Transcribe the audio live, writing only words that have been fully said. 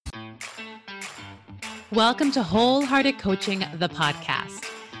Welcome to Wholehearted Coaching, the podcast.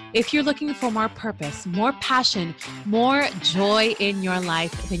 If you're looking for more purpose, more passion, more joy in your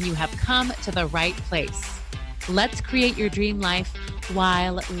life, then you have come to the right place. Let's create your dream life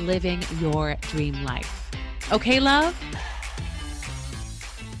while living your dream life. Okay, love?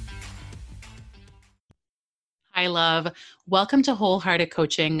 Hi, love. Welcome to Wholehearted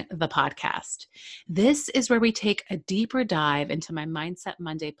Coaching, the podcast. This is where we take a deeper dive into my Mindset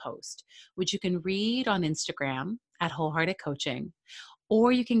Monday post, which you can read on Instagram at Wholehearted Coaching,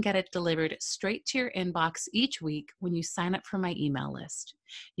 or you can get it delivered straight to your inbox each week when you sign up for my email list.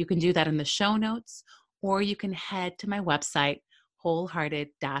 You can do that in the show notes, or you can head to my website,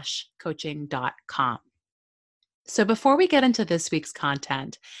 wholehearted-coaching.com. So before we get into this week's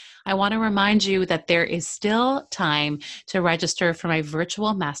content, I want to remind you that there is still time to register for my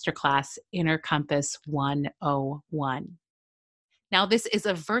virtual masterclass, Inner Compass 101. Now, this is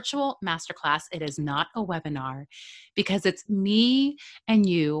a virtual masterclass. It is not a webinar because it's me and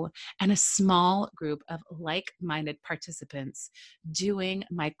you and a small group of like-minded participants doing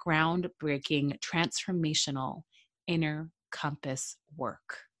my groundbreaking, transformational inner compass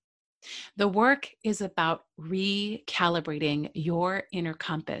work. The work is about recalibrating your inner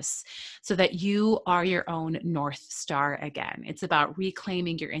compass so that you are your own North Star again. It's about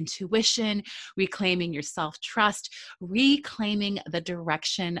reclaiming your intuition, reclaiming your self-trust, reclaiming the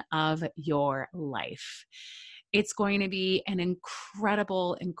direction of your life. It's going to be an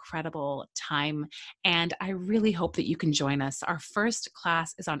incredible, incredible time, and I really hope that you can join us. Our first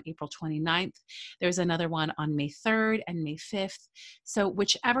class is on April 29th. There's another one on May 3rd and May 5th. So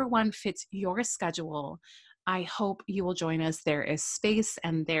whichever one fits your schedule, I hope you will join us. There is space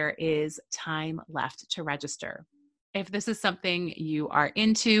and there is time left to register. If this is something you are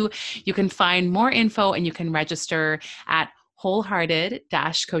into, you can find more info and you can register at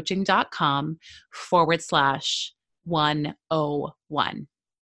wholehearted-coaching.com/101.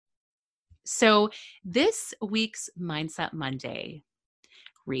 So this week's Mindset Monday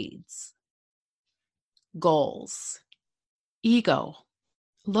reads, goals, ego,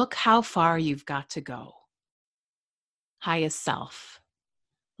 look how far you've got to go. Highest self,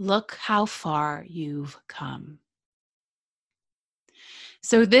 look how far you've come.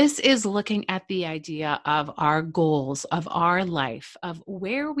 So this is looking at the idea of our goals, of our life, of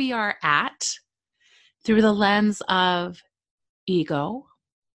where we are at through the lens of ego,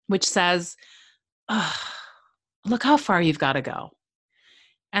 which says, look how far you've got to go.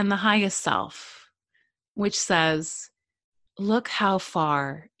 And the highest self, which says, look how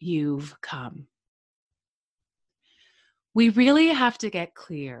far you've come. We really have to get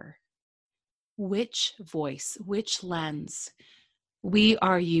clear which voice, which lens we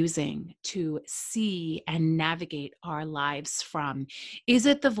are using to see and navigate our lives from. Is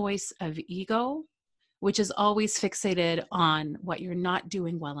it the voice of ego, which is always fixated on what you're not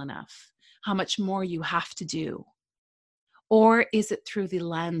doing well enough, how much more you have to do? Or is it through the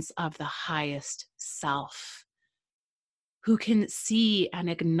lens of the highest self, who can see and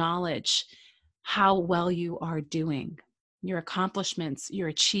acknowledge how well you are doing, your accomplishments, your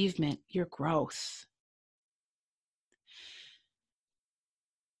achievement, your growth?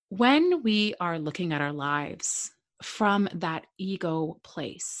 When we are looking at our lives from that ego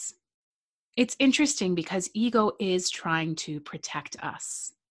place, it's interesting because ego is trying to protect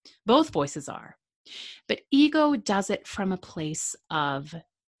us. Both voices are. But ego does it from a place of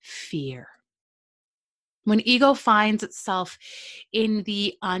fear. When ego finds itself in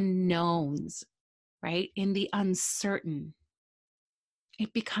the unknowns, right, in the uncertain,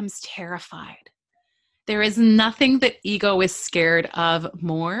 it becomes terrified. There is nothing that ego is scared of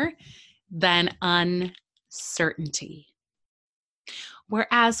more than uncertainty.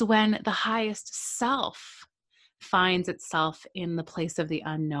 Whereas when the highest self finds itself in the place of the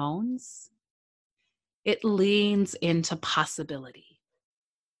unknowns, it leans into possibility.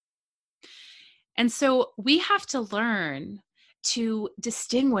 And so we have to learn to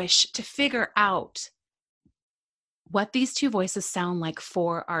distinguish, to figure out what these two voices sound like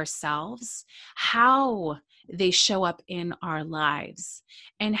for ourselves, how they show up in our lives,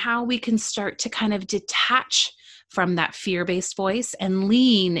 and how we can start to kind of detach from that fear-based voice and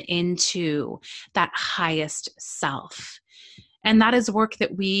lean into that highest self. And that is work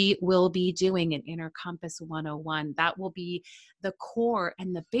that we will be doing in Inner Compass 101. That will be the core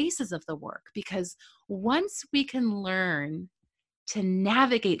and the basis of the work, because once we can learn to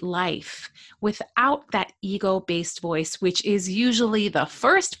navigate life without that ego-based voice, which is usually the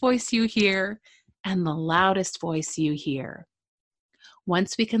first voice you hear and the loudest voice you hear.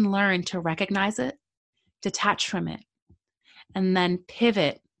 Once we can learn to recognize it, detach from it, and then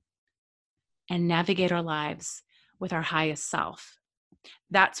pivot and navigate our lives with our highest self.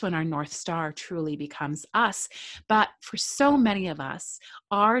 That's when our North Star truly becomes us. But for so many of us,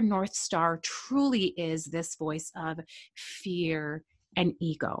 our North Star truly is this voice of fear and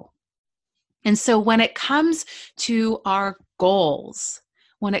ego. And so when it comes to our goals,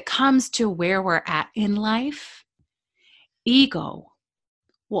 when it comes to where we're at in life, ego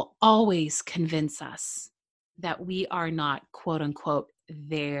will always convince us that we are not, quote unquote,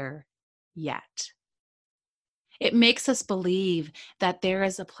 there yet. It makes us believe that there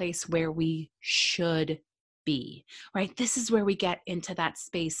is a place where we should be, right? This is where we get into that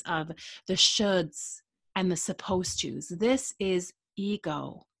space of the shoulds and the supposed tos. This is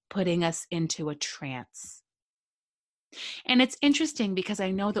ego putting us into a trance. And it's interesting because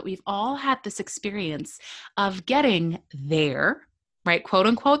I know that we've all had this experience of getting there, right? Quote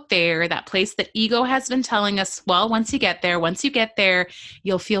unquote, there, that place that ego has been telling us, well, once you get there,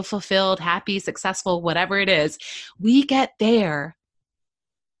 you'll feel fulfilled, happy, successful, whatever it is. We get there.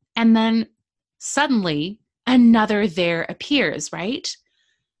 And then suddenly another there appears, right?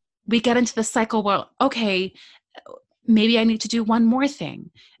 We get into the cycle where, okay, maybe I need to do one more thing.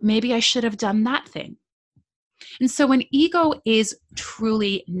 Maybe I should have done that thing. And so when ego is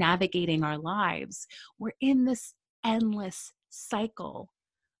truly navigating our lives, we're in this endless cycle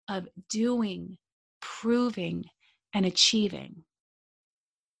of doing, proving, and achieving,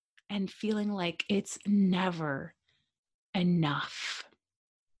 and feeling like it's never enough.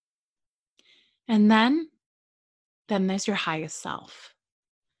 And then there's your highest self.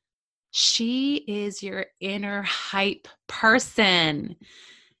 She is your inner hype person.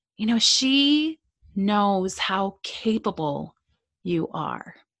 You know, she knows how capable you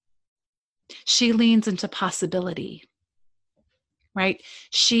are. She leans into possibility, right?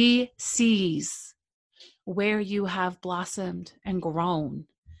 She sees where you have blossomed and grown,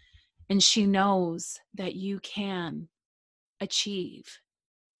 and she knows that you can achieve,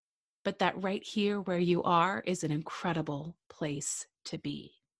 but that right here where you are is an incredible place to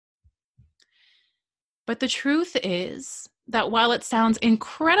be. But the truth is that while it sounds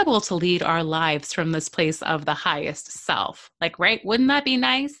incredible to lead our lives from this place of the highest self, like, right, wouldn't that be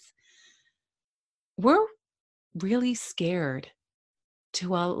nice? We're really scared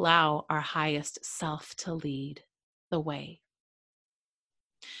to allow our highest self to lead the way.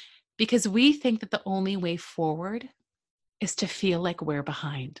 Because we think that the only way forward is to feel like we're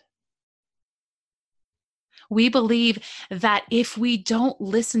behind. We believe that if we don't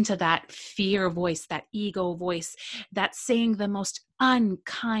listen to that fear voice, that ego voice, that's saying the most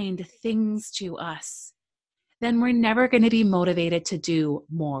unkind things to us, then we're never going to be motivated to do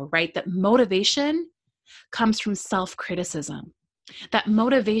more, right? That motivation comes from self-criticism. That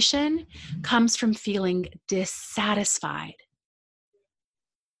motivation comes from feeling dissatisfied.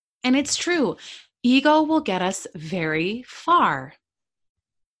 And it's true, ego will get us very far.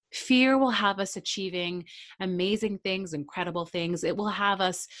 Fear will have us achieving amazing things, incredible things. It will have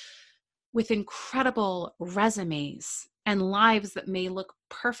us with incredible resumes and lives that may look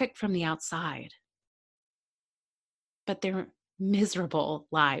perfect from the outside, but they're miserable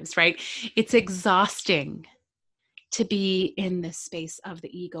lives, right? It's exhausting to be in this space of the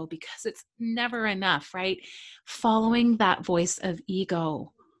ego because it's never enough, right? Following that voice of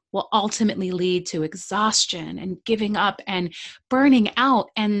ego will ultimately lead to exhaustion and giving up and burning out.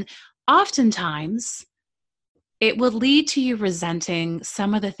 And oftentimes, it will lead to you resenting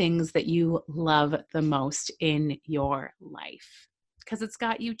some of the things that you love the most in your life because it's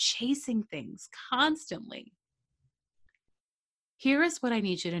got you chasing things constantly. Here is what I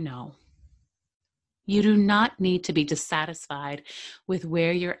need you to know. You do not need to be dissatisfied with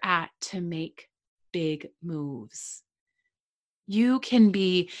where you're at to make big moves. You can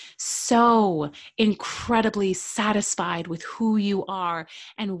be so incredibly satisfied with who you are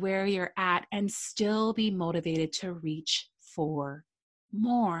and where you're at and still be motivated to reach for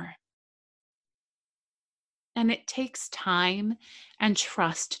more. And it takes time and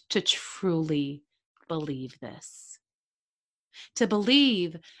trust to truly believe this. To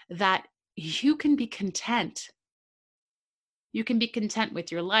believe that you can be content. You can be content with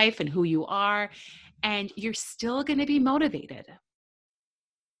your life and who you are, and you're still going to be motivated.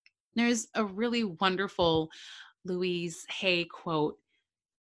 There's a really wonderful Louise Hay quote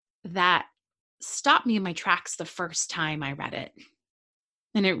that stopped me in my tracks the first time I read it.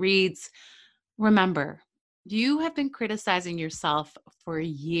 And it reads, "Remember, you have been criticizing yourself for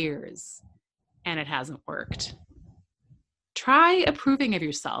years and it hasn't worked. Try approving of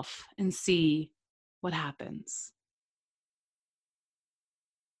yourself and see what happens."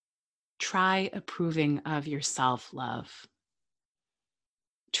 Try approving of yourself, love.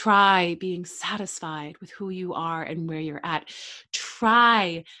 Try being satisfied with who you are and where you're at.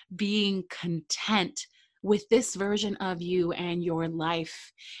 Try being content with this version of you and your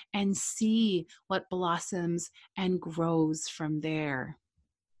life, and see what blossoms and grows from there.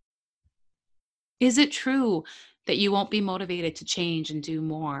 Is it true that you won't be motivated to change and do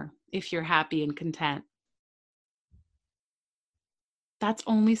more if you're happy and content? That's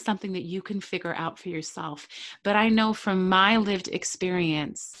only something that you can figure out for yourself. But I know from my lived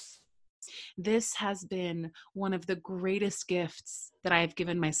experience, this has been one of the greatest gifts that I've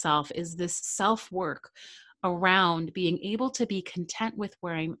given myself, is this self-work around being able to be content with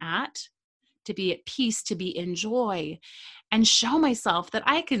where I'm at, to be at peace, to be in joy, and show myself that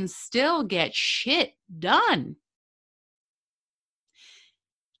I can still get shit done.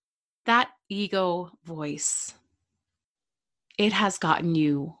 That ego voice, it has gotten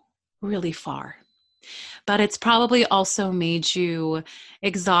you really far, but it's probably also made you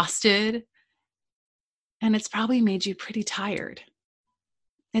exhausted, and it's probably made you pretty tired.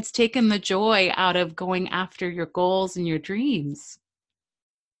 It's taken the joy out of going after your goals and your dreams.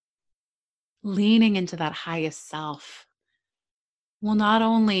 Leaning into that highest self will not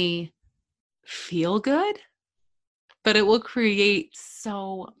only feel good, but it will create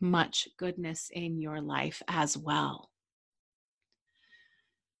so much goodness in your life as well.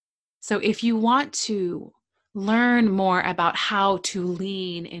 So if you want to learn more about how to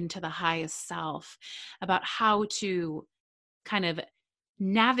lean into the highest self, about how to kind of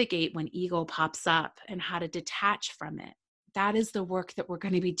navigate when ego pops up and how to detach from it, that is the work that we're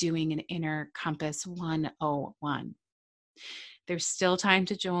going to be doing in Inner Compass 101. There's still time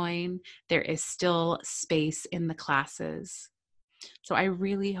to join. There is still space in the classes. So I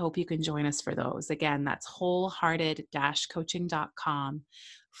really hope you can join us for those. Again, that's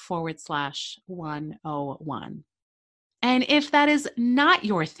wholehearted-coaching.com/101. And if that is not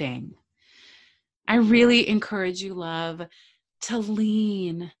your thing, I really encourage you, love, to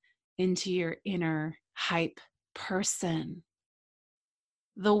lean into your inner hype person,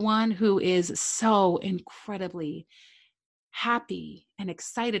 the one who is so incredibly happy and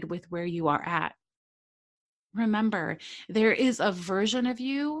excited with where you are at. Remember, there is a version of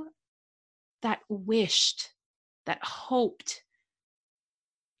you that wished, that hoped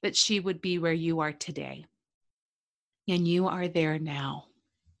that she would be where you are today. And you are there now.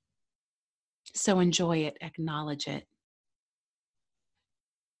 So enjoy it, acknowledge it.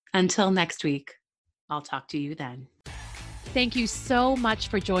 Until next week, I'll talk to you then. Thank you so much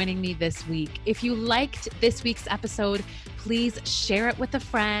for joining me this week. If you liked this week's episode, please share it with a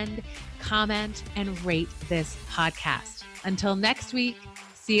friend, comment, and rate this podcast. Until next week,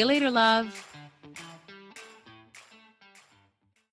 see you later, love.